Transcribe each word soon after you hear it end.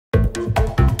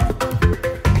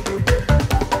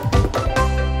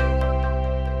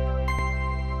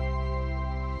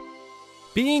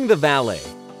Being the valet.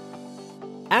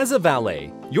 As a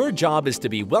valet, your job is to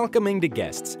be welcoming to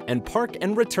guests and park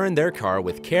and return their car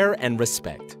with care and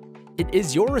respect. It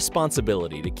is your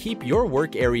responsibility to keep your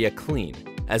work area clean,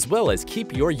 as well as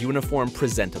keep your uniform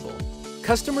presentable.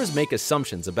 Customers make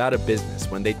assumptions about a business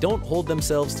when they don't hold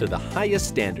themselves to the highest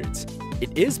standards.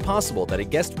 It is possible that a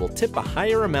guest will tip a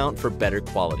higher amount for better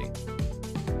quality.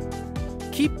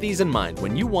 Keep these in mind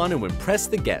when you want to impress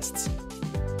the guests.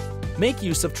 Make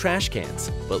use of trash cans,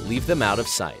 but leave them out of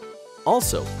sight.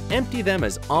 Also, empty them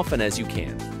as often as you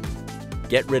can.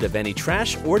 Get rid of any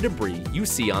trash or debris you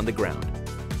see on the ground.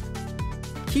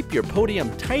 Keep your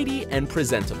podium tidy and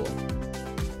presentable.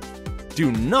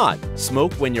 Do not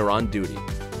smoke when you're on duty.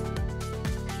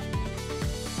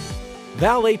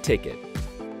 Valet ticket.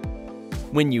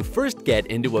 When you first get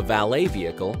into a valet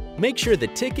vehicle, make sure the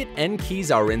ticket and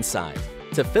keys are inside.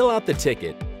 To fill out the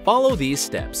ticket, follow these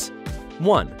steps.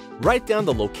 1. Write down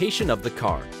the location of the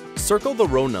car. Circle the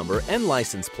row number and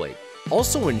license plate.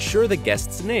 Also ensure the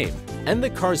guest's name and the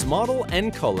car's model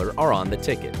and color are on the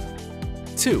ticket.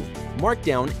 2. Mark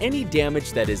down any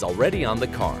damage that is already on the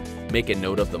car. Make a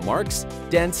note of the marks,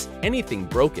 dents, anything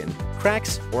broken,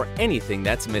 cracks, or anything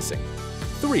that's missing.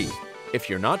 3. If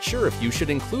you're not sure if you should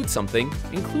include something,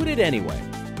 include it anyway.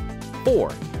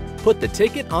 4. Put the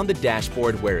ticket on the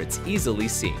dashboard where it's easily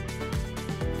seen.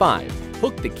 5.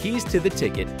 Hook the keys to the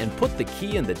ticket and put the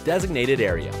key in the designated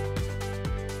area.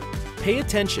 Pay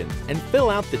attention and fill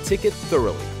out the ticket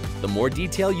thoroughly. The more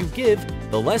detail you give,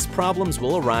 the less problems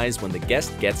will arise when the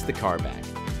guest gets the car back.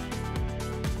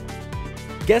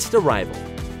 Guest arrival.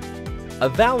 A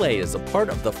valet is a part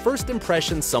of the first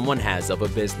impression someone has of a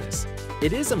business.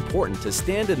 It is important to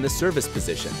stand in the service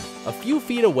position, a few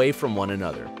feet away from one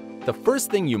another. The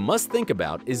first thing you must think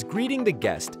about is greeting the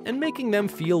guest and making them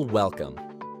feel welcome.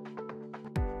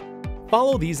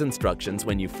 Follow these instructions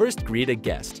when you first greet a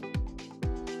guest.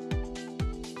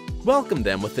 Welcome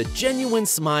them with a genuine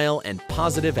smile and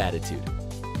positive attitude.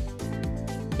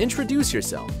 Introduce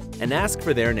yourself and ask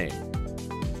for their name.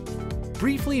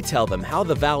 Briefly tell them how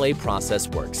the valet process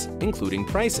works, including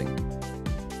pricing.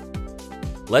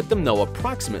 Let them know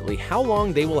approximately how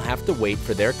long they will have to wait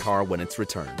for their car when it's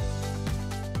returned.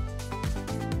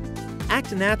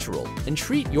 Act natural and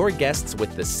treat your guests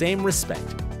with the same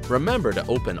respect. Remember to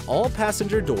open all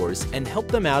passenger doors and help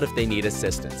them out if they need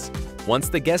assistance. Once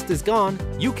the guest is gone,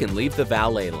 you can leave the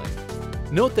valet lane.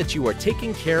 Note that you are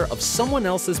taking care of someone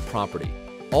else's property.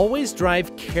 Always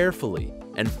drive carefully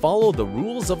and follow the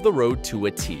rules of the road to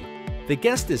a T. The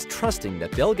guest is trusting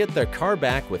that they'll get their car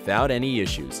back without any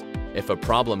issues. If a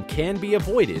problem can be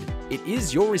avoided, it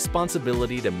is your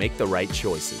responsibility to make the right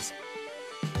choices.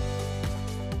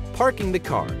 Parking the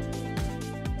car.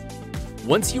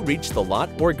 Once you reach the lot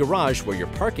or garage where you're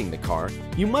parking the car,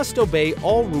 you must obey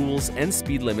all rules and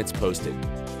speed limits posted.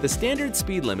 The standard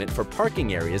speed limit for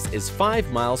parking areas is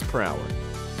 5 miles per hour.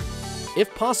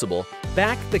 If possible,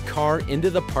 back the car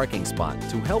into the parking spot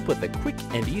to help with the quick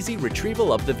and easy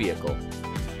retrieval of the vehicle.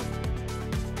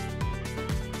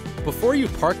 Before you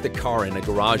park the car in a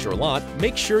garage or lot,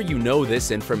 make sure you know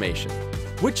this information.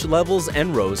 Which levels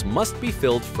and rows must be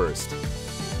filled first?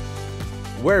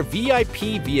 Where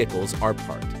VIP vehicles are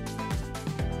parked.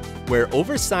 Where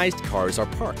oversized cars are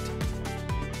parked.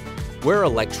 Where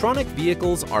electronic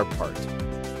vehicles are parked.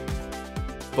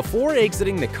 Before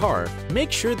exiting the car,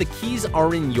 make sure the keys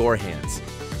are in your hands.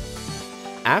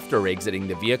 After exiting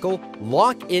the vehicle,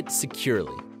 lock it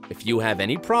securely. If you have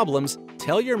any problems,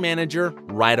 tell your manager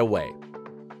right away.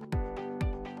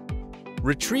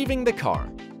 Retrieving the car.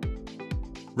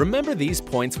 Remember these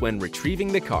points when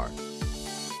retrieving the car.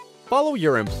 Follow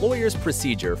your employer's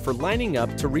procedure for lining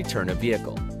up to return a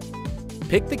vehicle.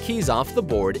 Pick the keys off the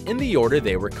board in the order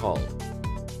they were called.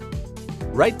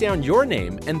 Write down your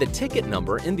name and the ticket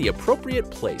number in the appropriate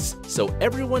place so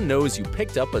everyone knows you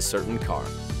picked up a certain car.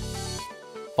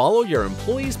 Follow your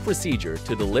employee's procedure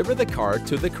to deliver the car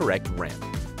to the correct ramp.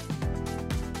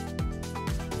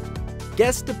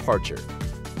 Guest departure.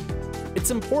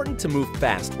 It's important to move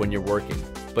fast when you're working,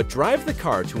 but drive the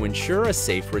car to ensure a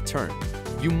safe return.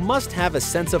 You must have a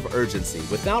sense of urgency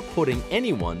without putting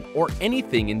anyone or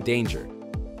anything in danger.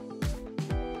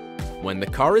 When the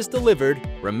car is delivered,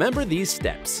 remember these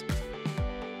steps.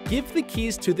 Give the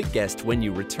keys to the guest when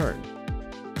you return.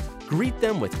 Greet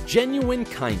them with genuine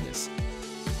kindness.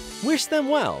 Wish them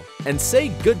well and say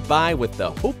goodbye with the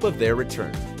hope of their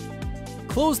return.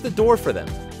 Close the door for them,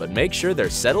 but make sure they're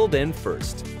settled in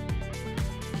first.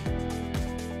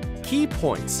 Key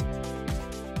points.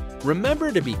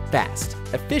 Remember to be fast,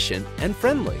 efficient, and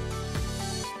friendly.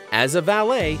 As a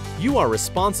valet, you are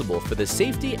responsible for the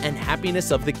safety and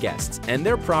happiness of the guests and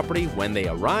their property when they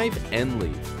arrive and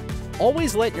leave.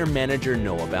 Always let your manager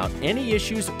know about any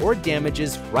issues or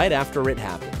damages right after it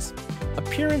happens.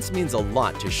 Appearance means a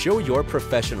lot to show your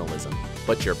professionalism,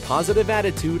 but your positive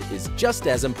attitude is just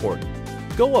as important.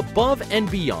 Go above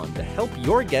and beyond to help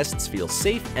your guests feel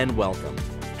safe and welcome.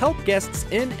 Help guests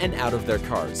in and out of their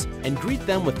cars and greet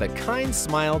them with a kind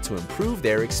smile to improve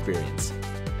their experience.